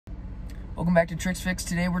Welcome back to Tricks Fix.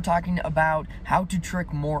 Today we're talking about how to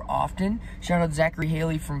trick more often. Shout out Zachary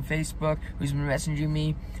Haley from Facebook, who's been messaging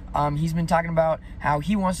me. He's been talking about how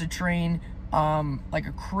he wants to train like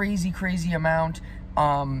a crazy amount,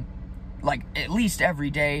 like at least every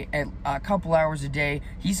day, at a couple hours a day.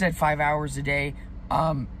 He said 5 hours a day.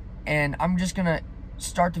 And I'm just gonna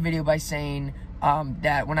start the video by saying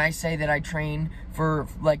that when I say that I train for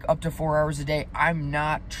like up to 4 hours a day, I'm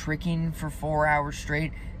not tricking for 4 hours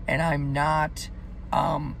straight. And I'm not,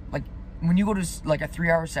 like, when you go to, like, a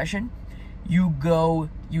 3-hour session, you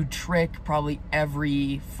trick probably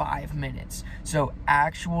every 5 minutes. So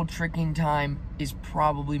actual tricking time is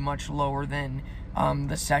probably much lower than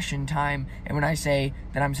the session time. And when I say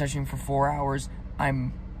that I'm sessioning for 4 hours,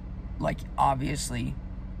 I'm, like, obviously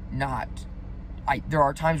not. There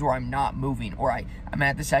are times where I'm not moving, or I'm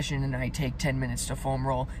at the session and I take 10 minutes to foam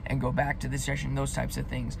roll and go back to the session, those types of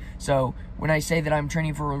things. So when I say that I'm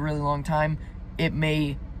training for a really long time, you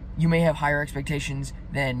may have higher expectations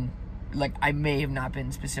than, like, I may have not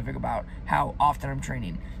been specific about how often I'm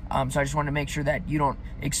training. So I just want to make sure that you don't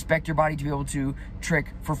expect your body to be able to trick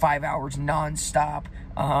for 5 hours nonstop.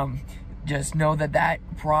 Just know that that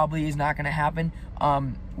probably is not going to happen.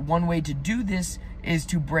 One way to do this is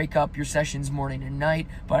to break up your sessions morning and night,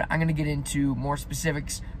 but I'm going to get into more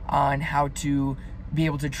specifics on how to be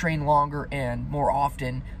able to train longer and more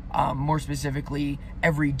often, more specifically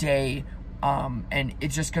every day. And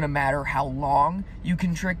it's just going to matter how long you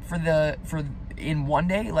can trick in one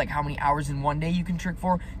day, like how many hours in one day you can trick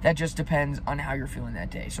for. That just depends on how you're feeling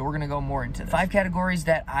that day. So we're going to go more into this. 5 categories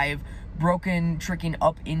that I've broken tricking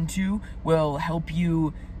up into will help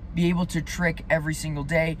you be able to trick every single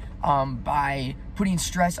day by putting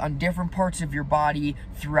stress on different parts of your body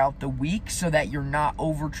throughout the week so that you're not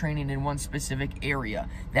overtraining in one specific area.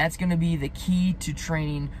 That's going to be the key to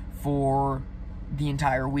training for the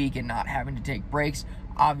entire week and not having to take breaks.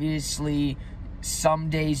 Obviously, some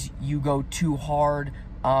days you go too hard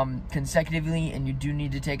consecutively and you do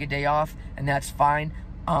need to take a day off, and that's fine.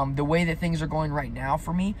 The way that things are going right now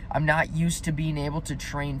for me, I'm not used to being able to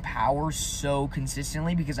train power so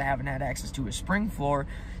consistently because I haven't had access to a spring floor.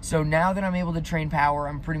 So now that I'm able to train power,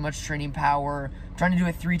 I'm pretty much training power, trying to do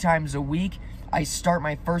it 3 times a week. I start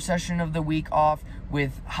my first session of the week off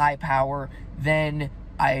with high power, then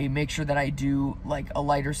I make sure that I do like a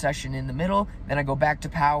lighter session in the middle, then I go back to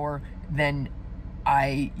power, then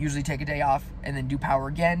I usually take a day off and then do power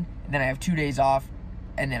again, and then I have 2 days off,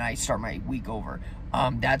 and then I start my week over.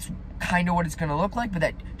 That's kind of what it's going to look like, but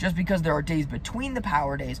that just because there are days between the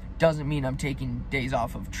power days doesn't mean I'm taking days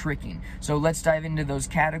off of tricking. So let's dive into those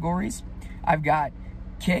categories. I've got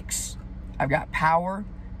kicks, I've got power,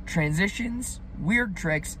 transitions, weird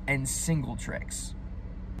tricks, and single tricks.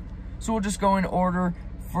 So we'll just go in order.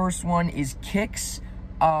 First one is kicks.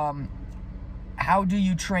 How do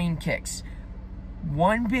you train kicks?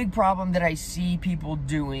 One big problem that I see people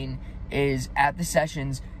doing is at the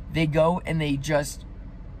sessions, they go and they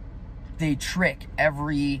trick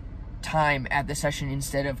every time at the session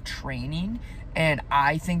instead of training. And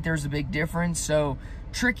I think there's a big difference. So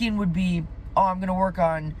tricking would be, oh, I'm going to work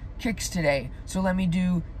on kicks today, so let me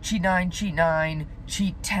do cheat 9, cheat 9,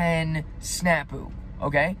 cheat 10, snapu,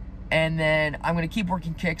 okay? And then I'm going to keep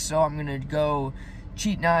working kicks, so I'm going to go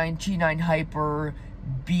cheat 9 hyper,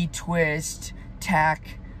 B twist,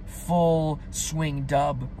 tack, full, swing,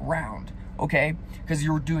 dub, round. Okay, because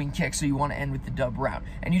you're doing kicks, so you want to end with the dub round.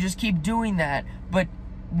 And you just keep doing that, but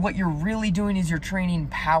what you're really doing is you're training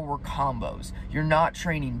power combos. You're not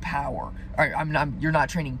training power. You're not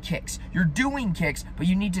training kicks. You're doing kicks, but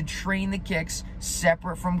you need to train the kicks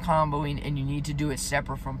separate from comboing, and you need to do it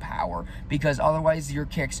separate from power, because otherwise your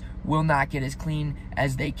kicks will not get as clean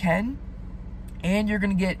as they can, and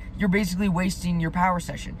you're basically wasting your power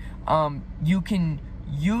session. You can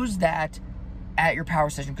use that at your power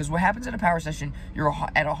session, because what happens in a power session, you're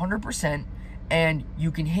at 100% and you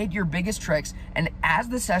can hit your biggest tricks, and as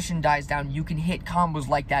the session dies down, you can hit combos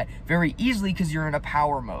like that very easily because you're in a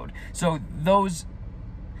power mode. So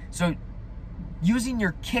using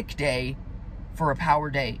your kick day for a power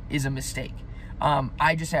day is a mistake.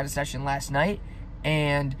 I just had a session last night,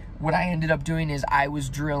 and what I ended up doing is I was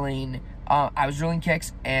drilling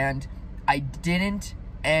kicks, and I didn't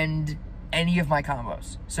end any of my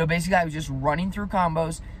combos. So basically I was just running through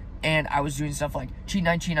combos, and I was doing stuff like cheat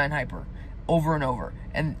 9 hyper, over and over,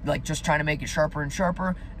 and like just trying to make it sharper and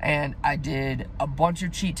sharper. And I did a bunch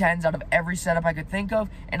of cheat 10s out of every setup I could think of,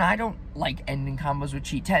 and I don't like ending combos with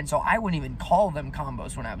cheat 10, so I wouldn't even call them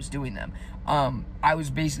combos when I was doing them. I was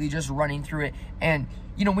basically just running through it. And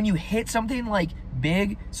you know, when you hit something like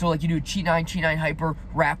big, so like you do cheat 9 hyper,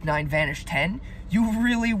 wrap 9, vanish 10, you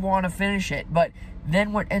really want to finish it. But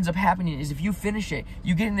then what ends up happening is if you finish it,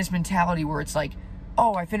 you get in this mentality where it's like,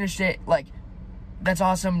 oh, I finished it, like, that's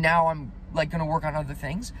awesome, now I'm like gonna work on other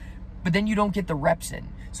things. But then you don't get the reps in.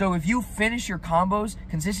 So if you finish your combos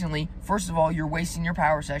consistently, first of all, you're wasting your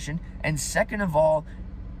power session, and second of all,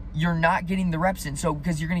 you're not getting the reps in. So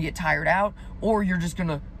because you're gonna get tired out, or you're just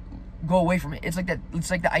gonna go away from it. It's like that. It's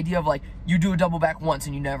like the idea of like you do a double back once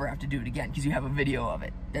and you never have to do it again because you have a video of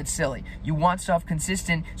it. That's silly. You want stuff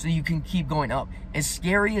consistent so you can keep going up. As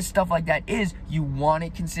scary as stuff like that is, you want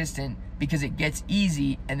it consistent because it gets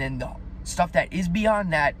easy, and then the stuff that is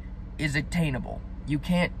beyond that is attainable. You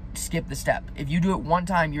can't skip the step. If you do it one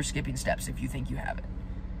time, you're skipping steps if you think you have it.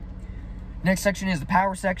 Next section is the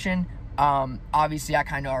power section. Obviously, I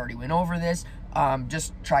kind of already went over this.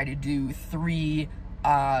 Just try to do three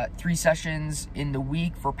sessions in the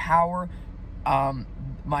week for power.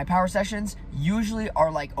 My power sessions usually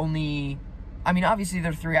are like only, I mean, obviously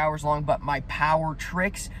they're 3 hours long, but my power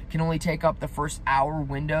tricks can only take up the first hour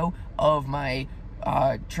window of my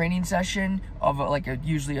training session of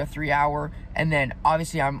usually a 3 hour. And then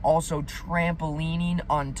obviously I'm also trampolining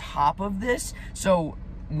on top of this. So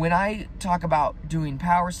when I talk about doing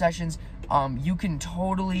power sessions, you can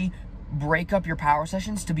totally break up your power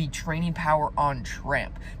sessions to be training power on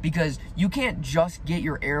tramp, because you can't just get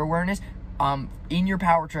your air awareness in your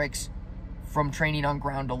power tricks from training on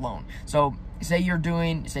ground alone. So say you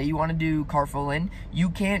want to do cart full in, you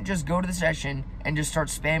can't just go to the session and just start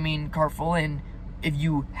spamming cart full in if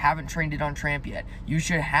you haven't trained it on tramp yet.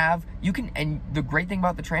 And the great thing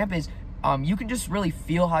about the tramp is you can just really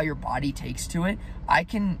feel how your body takes to it. I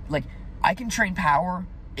can train power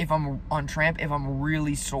if I'm on tramp, if I'm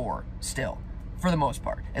really sore still, for the most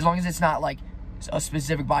part. As long as it's not like a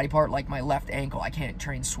specific body part, like my left ankle. I can't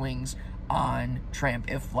train swings on tramp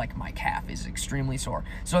if like my calf is extremely sore.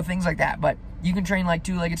 So things like that. But you can train like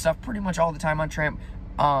two-legged stuff pretty much all the time on tramp.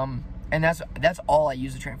 And that's all I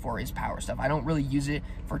use the tramp for, is power stuff. I don't really use it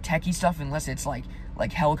for techie stuff unless it's like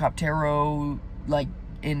helicoptero, like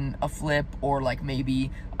in a flip, or like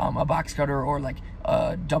maybe a box cutter, or like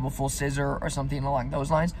a double full scissor or something along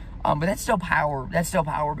those lines. But that's still power. That's still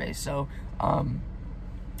power based. So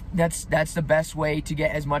that's the best way to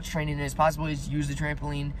get as much training as possible, is use the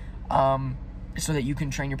trampoline so that you can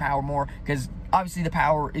train your power more, because obviously the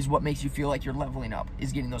power is what makes you feel like you're leveling up,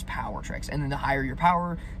 is getting those power tricks. And then the higher your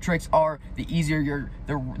power tricks are, the easier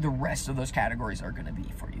the rest of those categories are going to be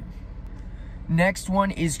for you. Next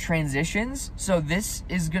one is transitions. So this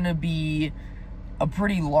is going to be a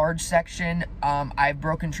pretty large section. I've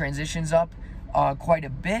broken transitions up quite a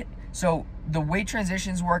bit. So the way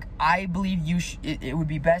transitions work, I believe it would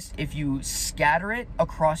be best if you scatter it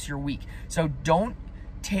across your week. So don't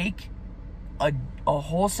take a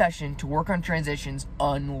whole session to work on transitions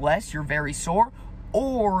unless you're very sore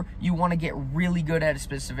or you want to get really good at a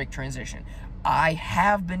specific transition. I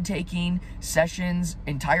have been taking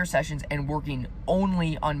entire sessions, and working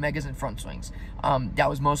only on megas and front swings. That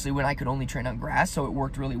was mostly when I could only train on grass, so it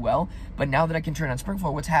worked really well. But now that I can train on spring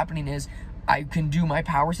floor, what's happening is I can do my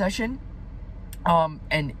power session.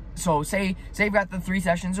 And so say I've got the 3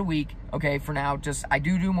 sessions a week, okay, for now. I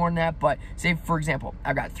do more than that, but say, for example,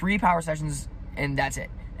 I've got 3 power sessions and that's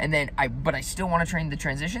it. And then but I still want to train the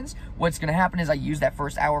transitions. What's going to happen is I use that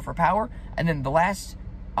first hour for power, and then the last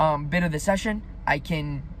bit of the session, I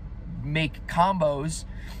can make combos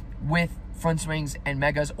with front swings and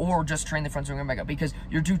megas, or just train the front swing and mega, because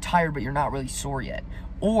you're too tired but you're not really sore yet.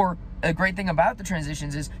 Or a great thing about the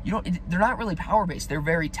transitions is they're not really power based, they're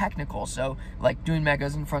very technical. So like doing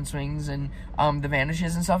megas and front swings and the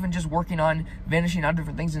vanishes and stuff, and just working on vanishing on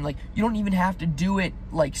different things, and like you don't even have to do it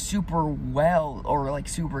like super well or like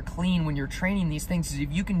super clean when you're training these things. Because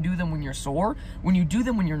if you can do them when you're sore, when you do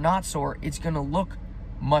them when you're not sore, it's gonna look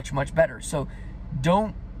much better. So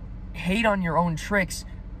don't hate on your own tricks.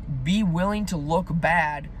 Be willing to look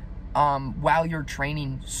bad while you're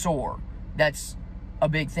training sore. That's a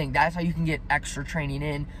big thing. That's how you can get extra training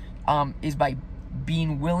in, is by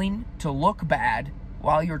being willing to look bad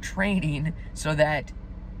while you're training, so that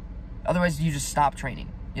otherwise you just stop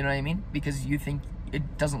training. You know what I mean? Because you think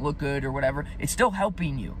it doesn't look good or whatever. It's still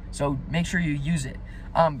helping you, so make sure you use it.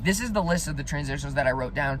 This is the list of the transitions that I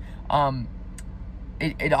wrote down.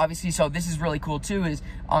 It obviously, so this is really cool too, is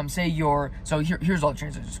here's all the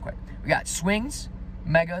transitions quick. We got swings,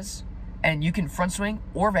 megas, And you can front swing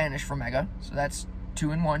or vanish for mega, so that's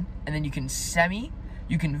 2 in 1. And then you can semi,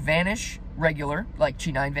 you can vanish regular, like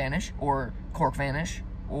Chi 9 vanish, or cork vanish,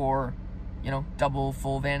 or, you know, double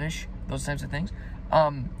full vanish, those types of things.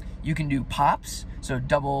 You can do pops, so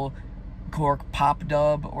double cork pop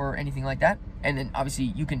dub or anything like that. And then obviously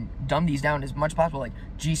you can dumb these down as much as possible, like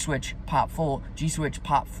G switch pop full, G switch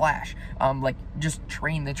pop flash. Like just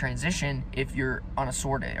train the transition if you're on a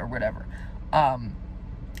sore day or whatever.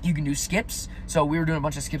 You can do skips. So we were doing a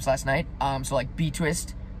bunch of skips last night. So like B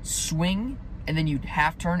twist, swing, and then you'd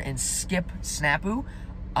half turn and skip snapu.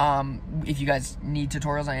 If you guys need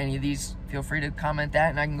tutorials on any of these, feel free to comment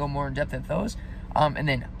that and I can go more in depth at those. And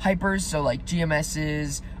then hypers, so like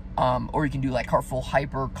GMSs, or you can do like full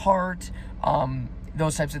hyper cart,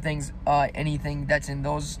 those types of things, anything that's in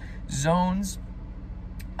those zones.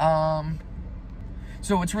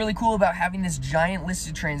 So what's really cool about having this giant list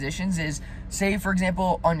of transitions is, say for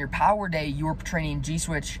example, on your power day, you were training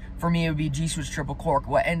G-switch. For me, it would be G-switch triple cork.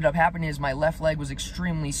 What ended up happening is my left leg was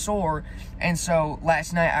extremely sore. And so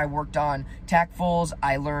last night I worked on tactfuls,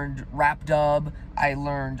 I learned wrap dub, I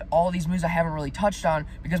learned all these moves I haven't really touched on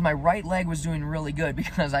because my right leg was doing really good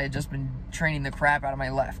because I had just been training the crap out of my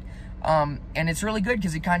left. And it's really good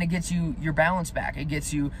because it kind of gets you your balance back. It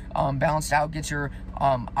gets you balanced out, gets your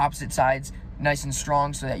opposite sides nice and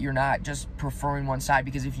strong so that you're not just preferring one side,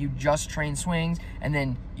 because if you just train swings and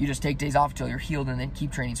then you just take days off until you're healed and then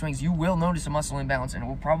keep training swings, you will notice a muscle imbalance and it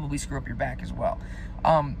will probably screw up your back as well.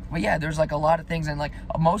 But yeah, there's like a lot of things, and like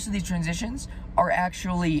most of these transitions are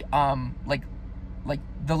actually like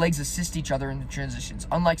the legs assist each other in the transitions,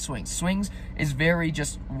 unlike swings. Swings is very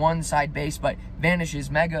just one side base, but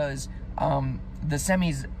vanishes, megas, the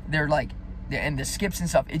semis, they're like, and the skips and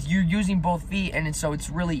stuff, you're using both feet, and so it's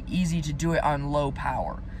really easy to do it on low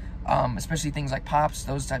power, especially things like pops,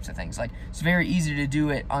 those types of things. Like, it's very easy to do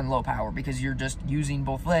it on low power because you're just using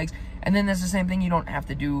both legs. And then that's the same thing, you don't have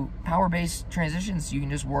to do power-based transitions. You can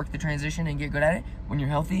just work the transition and get good at it. When you're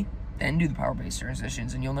healthy, then do the power-based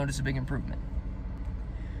transitions, and you'll notice a big improvement.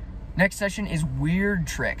 Next section is weird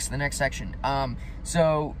tricks, the next section.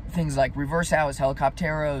 So things like reverse hours,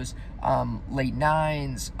 helicopteros, late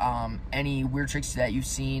nines, any weird tricks that you've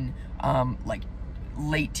seen, like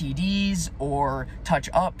late TDs or touch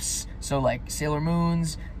ups, so like Sailor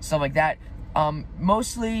Moons, stuff like that.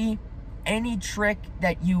 Mostly any trick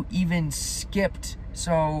that you even skipped.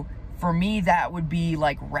 So for me, that would be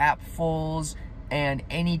like wrap fulls and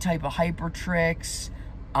any type of hyper tricks,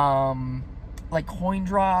 like coin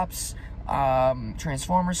drops,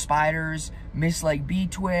 transformer spiders, miss leg B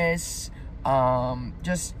twists,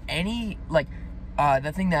 just any, like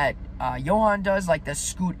the thing that Johan does, like the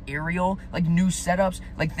scoot aerial, like new setups,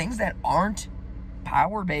 like things that aren't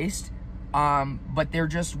power based, but they're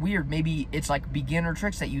just weird. Maybe it's like beginner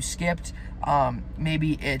tricks that you skipped,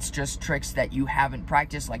 maybe it's just tricks that you haven't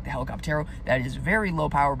practiced, like the helicoptero, that is very low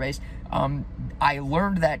power based. I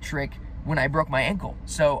learned that trick when I broke my ankle,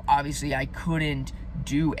 so obviously I couldn't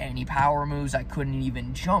do any power moves, I couldn't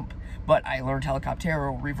even jump, but I learned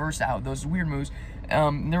helicoptero, reverse out, those weird moves.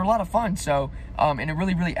 They're a lot of fun, so and it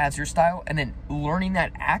really adds your style. And then learning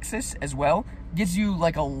that axis as well gives you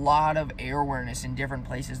like a lot of air awareness in different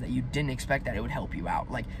places that you didn't expect that it would help you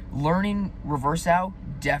out. Like learning reverse out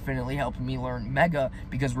definitely helped me learn mega,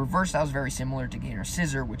 because reverse out is very similar to gainer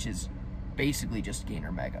scissor, which is basically just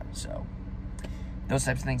gainer mega. So those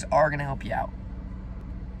types of things are going to help you out.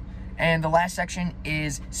 And the last section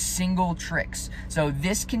is single tricks. So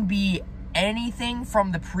this can be anything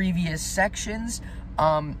from the previous sections.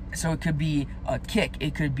 So it could be a kick,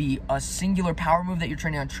 it could be a singular power move that you're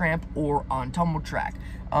training on tramp or on tumble track.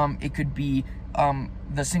 It could be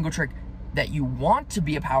the single trick that you want to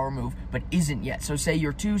be a power move but isn't yet. So say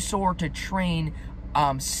you're too sore to train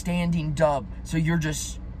standing dub, so you're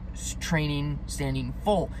just training standing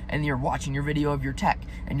full and you're watching your video of your tech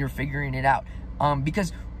and you're figuring it out.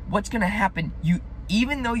 Because what's going to happen,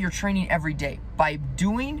 even though you're training every day, by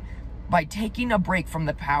taking a break from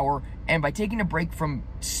the power and by taking a break from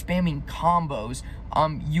spamming combos,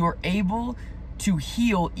 you're able to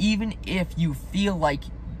heal even if you feel like,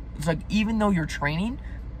 it's like, even though you're training,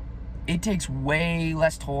 it takes way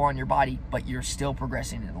less toll on your body, but you're still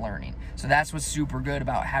progressing and learning. So that's what's super good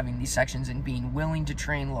about having these sections and being willing to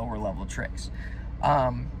train lower level tricks.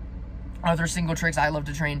 Other single tricks I love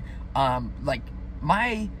to train, like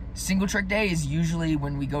my single trick day is usually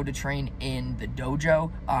when we go to train in the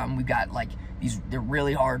dojo. We've got like they're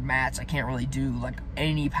really hard mats. I can't really do like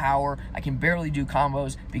any power. I can barely do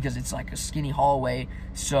combos because it's like a skinny hallway.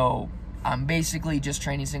 So I'm basically just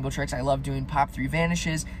training single tricks. I love doing pop 3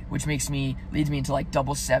 vanishes, which leads me into like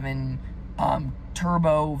double 7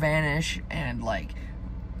 turbo vanish, and like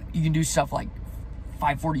you can do stuff like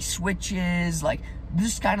 540 switches, like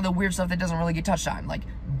this is kind of the weird stuff that doesn't really get touched on, like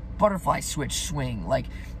butterfly switch swing, like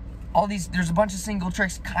all these. There's a bunch of single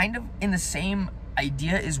tricks kind of in the same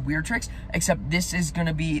idea as weird tricks, except this is going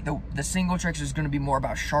to be the single tricks is going to be more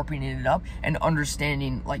about sharpening it up and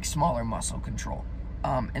understanding like smaller muscle control.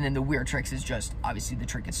 And then the weird tricks is just obviously the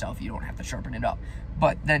trick itself. You don't have to sharpen it up.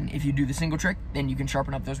 But then if you do the single trick, then you can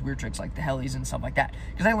sharpen up those weird tricks like the helis and stuff like that.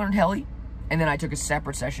 Because I learned heli, and then I took a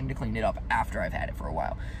separate session to clean it up after I've had it for a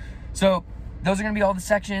while. So those are going to be all the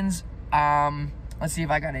sections. Let's see if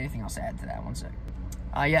I got anything else to add to that. One sec.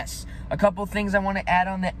 Yes, a couple things I want to add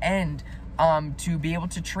on the end. To be able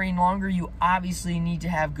to train longer, you obviously need to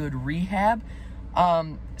have good rehab.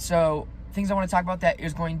 So things I want to talk about that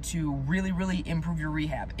is going to really, really improve your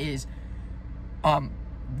rehab is,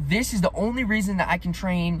 this is the only reason that I can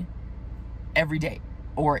train every day,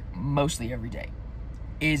 or mostly every day,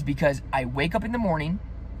 is because I wake up in the morning,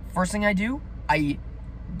 first thing I do, I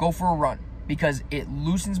go for a run, because it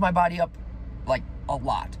loosens my body up like a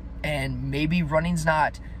lot. And maybe running's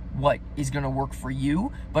not what is going to work for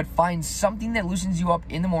you, but find something that loosens you up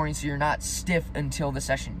in the morning so you're not stiff until the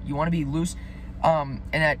session. You want to be loose. And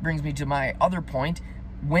that brings me to my other point.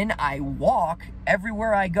 When I walk,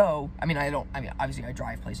 everywhere I go, obviously I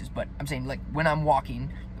drive places, but I'm saying like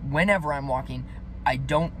whenever I'm walking, I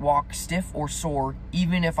don't walk stiff or sore,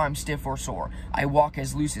 even if I'm stiff or sore. I walk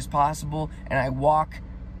as loose as possible, and I walk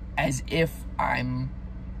as if I'm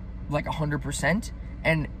like 100%.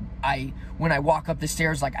 And when I walk up the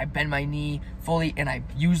stairs, like I bend my knee fully and I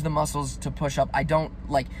use the muscles to push up. I don't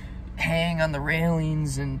like hang on the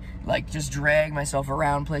railings and like just drag myself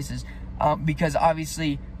around places, because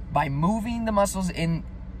obviously by moving the muscles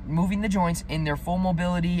moving the joints in their full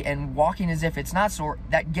mobility and walking as if it's not sore,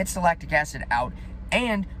 that gets the lactic acid out.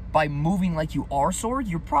 And by moving like you are sore,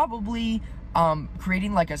 you're probably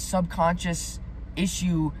creating like a subconscious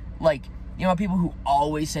issue, like, you know, people who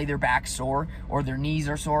always say their back's sore or their knees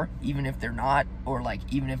are sore, even if they're not, or like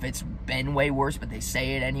even if it's been way worse, but they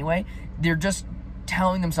say it anyway. They're just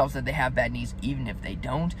telling themselves that they have bad knees, even if they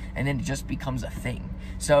don't, and then it just becomes a thing.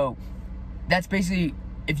 So that's basically,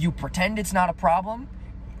 if you pretend it's not a problem,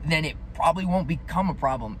 then it probably won't become a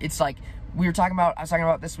problem. It's like I was talking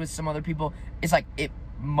about this with some other people. It's like it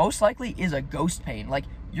most likely is a ghost pain. Like,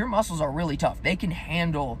 your muscles are really tough. They can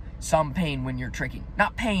handle some pain when you're tricking.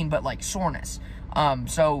 Not pain, but like soreness.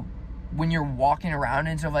 So when you're walking around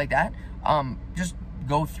and stuff like that, just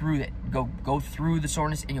go through it. Go through the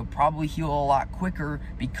soreness, and you'll probably heal a lot quicker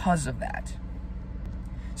because of that.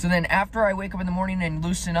 So then after I wake up in the morning and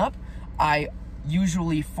loosen up, I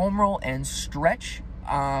usually foam roll and stretch.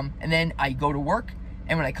 And then I go to work.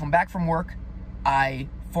 And when I come back from work, I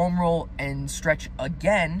foam roll and stretch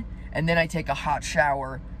again. And then I take a hot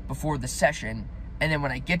shower before the session. And then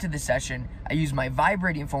when I get to the session, I use my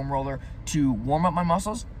vibrating foam roller to warm up my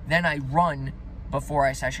muscles. Then I run before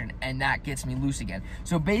I session, and that gets me loose again.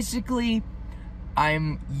 So basically,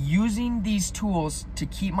 I'm using these tools to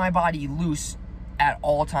keep my body loose at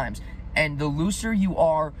all times. And the looser you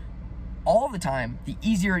are all the time, the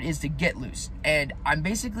easier it is to get loose. And I'm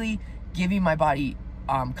basically giving my body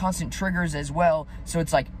constant triggers as well. So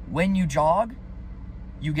it's like when you jog,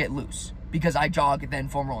 you get loose, because I jog, then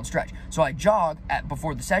foam roll and stretch. So I jog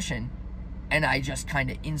before the session, and I just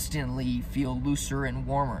kind of instantly feel looser and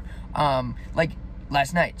warmer. Like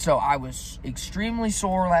last night. So I was extremely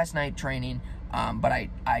sore last night training, but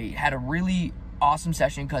I had a really awesome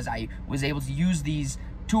session because I was able to use these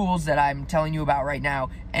tools that I'm telling you about right now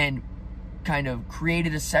and kind of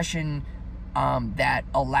created a session that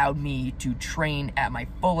allowed me to train at my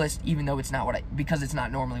fullest, even though it's not because it's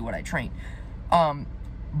not normally what I train.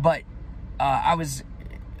 But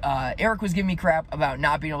Eric was giving me crap about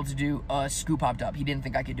not being able to do a scoop hopped up. He didn't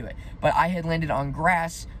think I could do it. But I had landed on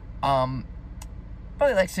grass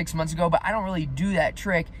probably like 6 months ago, but I don't really do that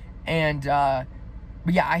trick. And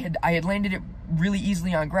but yeah, I had landed it really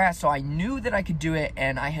easily on grass, so I knew that I could do it,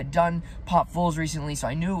 and I had done pop fulls recently, so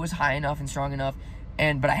I knew it was high enough and strong enough.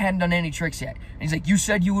 But I hadn't done any tricks yet. And he's like, you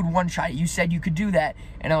said you would one-shot it. You said you could do that.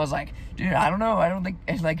 And I was like, dude, I don't know. I don't think,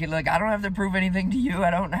 like I don't have to prove anything to you. I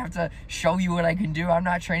don't have to show you what I can do. I'm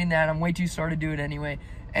not training that. I'm way too sore to do it anyway.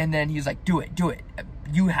 And then he was like, do it.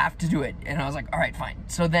 You have to do it. And I was like, all right, fine.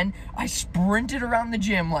 So then I sprinted around the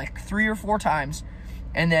gym like 3 or 4 times.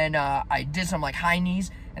 And then I did some like high knees.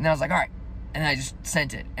 And then I was like, all right. And I just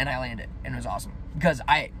sent it. And I landed. And it was awesome.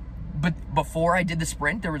 But before I did the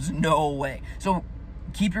sprint, there was no way. So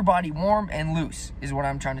keep your body warm and loose is what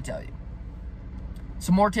I'm trying to tell you.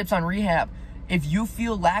 Some more tips on rehab. If you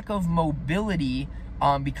feel lack of mobility,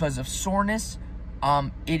 because of soreness,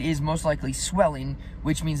 it is most likely swelling,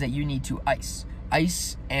 which means that you need to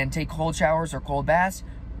ice and take cold showers or cold baths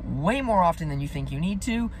way more often than you think you need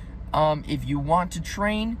to. If you want to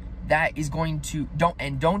train, that is going to,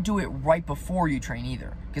 don't do it right before you train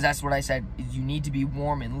either, because that's what I said, is you need to be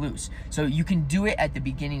warm and loose. So you can do it at the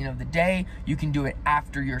beginning of the day, you can do it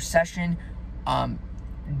after your session.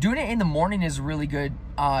 Doing it in the morning is really good.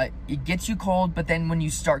 It gets you cold, but then when you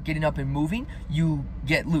start getting up and moving, you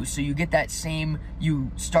get loose. So you get that same,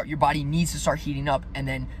 your body needs to start heating up, and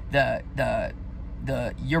then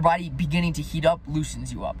your body beginning to heat up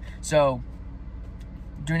loosens you up. So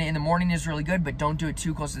doing it in the morning is really good, but don't do it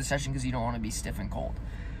too close to the session because you don't want to be stiff and cold.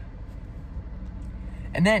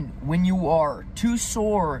 And then when you are too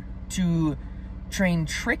sore to train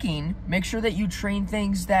tricking, make sure that you train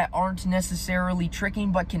things that aren't necessarily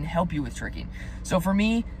tricking but can help you with tricking. So for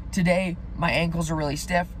me, today, my ankles are really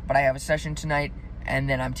stiff, but I have a session tonight, and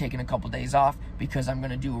then I'm taking a couple days off because I'm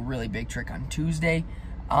going to do a really big trick on Tuesday.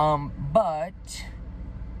 But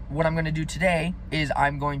what I'm going to do today is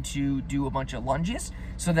I'm going to do a bunch of lunges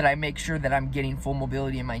so that I make sure that I'm getting full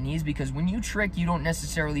mobility in my knees, because when you trick, you don't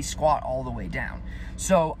necessarily squat all the way down.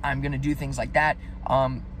 So I'm going to do things like that.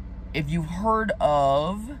 If you've heard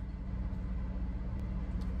of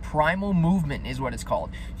primal movement is what it's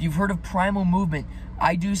called. If you've heard of primal movement,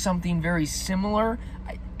 I do something very similar.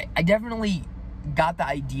 I definitely got the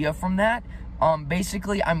idea from that.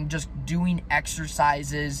 Basically, I'm just doing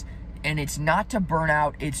exercises, and it's not to burn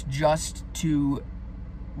out, it's just to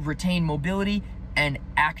retain mobility and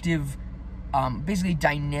active, basically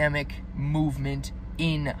dynamic movement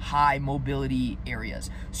in high mobility areas.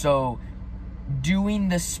 So doing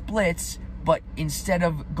the splits, but instead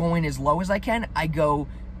of going as low as I can, I go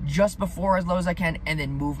just before as low as I can and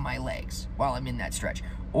then move my legs while I'm in that stretch.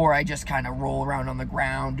 Or I just kind of roll around on the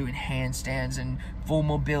ground doing handstands and full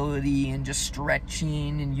mobility and just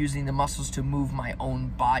stretching and using the muscles to move my own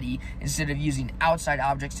body instead of using outside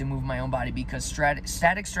objects to move my own body, because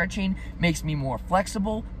static stretching makes me more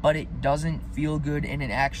flexible, but it doesn't feel good and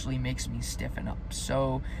it actually makes me stiffen up.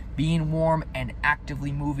 So being warm and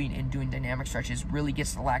actively moving and doing dynamic stretches really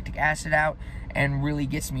gets the lactic acid out and really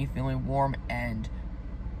gets me feeling warm and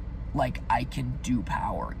like I can do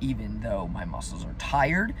power. Even though my muscles are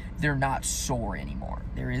tired, they're not sore anymore.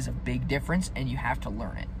 There is a big difference, and you have to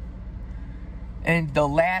learn it. And the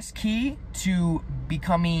last key to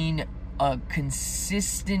becoming a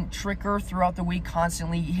consistent tricker throughout the week,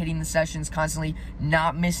 constantly hitting the sessions, constantly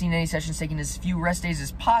not missing any sessions, taking as few rest days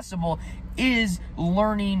as possible, is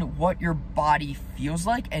learning what your body feels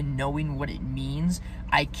like and knowing what it means.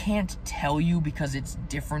 I can't tell you because it's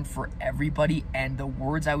different for everybody, and the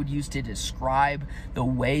words I would use to describe the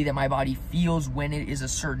way that my body feels when it is a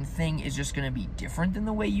certain thing is just going to be different than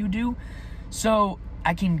the way you do. So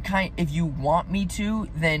I can if you want me to,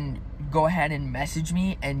 then go ahead and message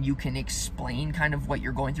me and you can explain kind of what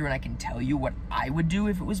you're going through, and I can tell you what I would do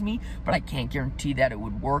if it was me, but I can't guarantee that it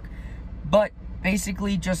would work. But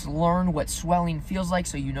basically, just learn what swelling feels like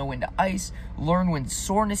so you know when to ice. Learn when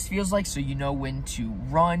soreness feels like so you know when to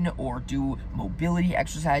run or do mobility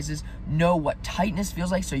exercises. Know what tightness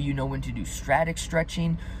feels like so you know when to do static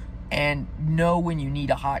stretching. And know when you need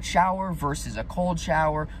a hot shower versus a cold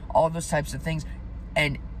shower. All those types of things.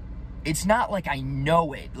 And it's not like I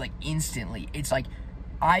know it like instantly. It's like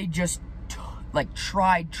I just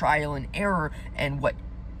tried trial and error, and what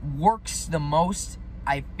works the most,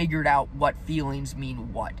 I figured out what feelings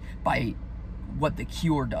mean what by what the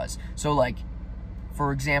cure does. So like,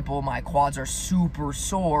 for example, my quads are super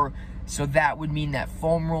sore, so that would mean that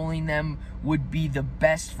foam rolling them would be the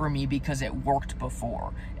best for me because it worked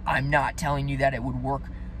before. I'm not telling you that it would work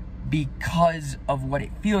because of what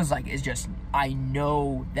it feels like. It's just I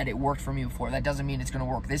know that it worked for me before. That doesn't mean it's going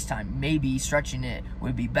to work this time. Maybe stretching it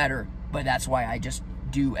would be better, but that's why I just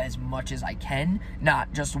do as much as I can,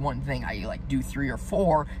 not just one thing. I like do 3 or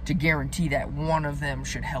 4 to guarantee that one of them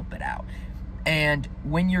should help it out. And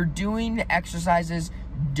when you're doing the exercises,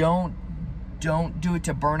 don't do it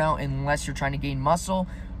to burnout unless you're trying to gain muscle.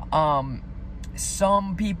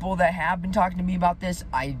 Some people that have been talking to me about this,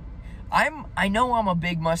 I know I'm a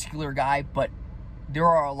big muscular guy, but there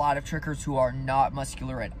are a lot of trickers who are not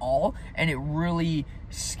muscular at all, and it really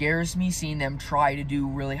scares me seeing them try to do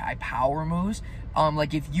really high power moves.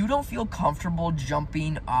 Like if you don't feel comfortable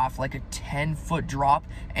jumping off like a 10-foot drop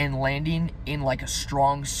and landing in like a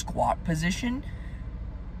strong squat position,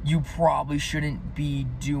 you probably shouldn't be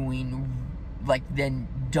doing, like, then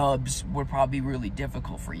dubs would probably be really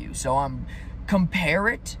difficult for you. So compare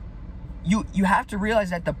it. You have to realize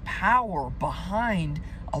that the power behind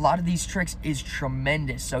a lot of these tricks is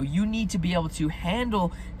tremendous. So you need to be able to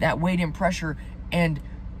handle that weight and pressure, and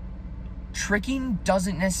tricking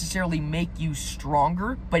doesn't necessarily make you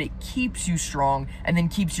stronger, but it keeps you strong, and then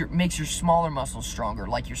makes your smaller muscles stronger,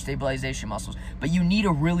 like your stabilization muscles. But you need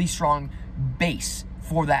a really strong base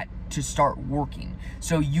for that to start working.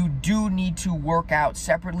 So you do need to work out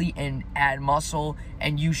separately and add muscle,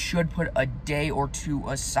 and you should put a day or two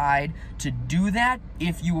aside to do that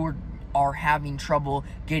if you are having trouble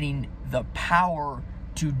getting the power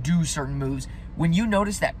to do certain moves. When you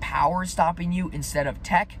notice that power is stopping you instead of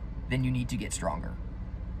tech, then you need to get stronger.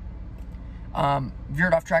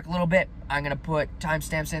 Veered off track a little bit. I'm going to put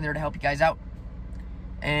timestamps in there to help you guys out.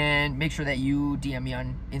 And make sure that you DM me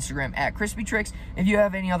on Instagram at Crispy Tricks if you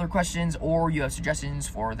have any other questions or you have suggestions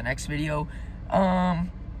for the next video.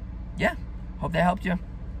 Yeah, hope that helped you.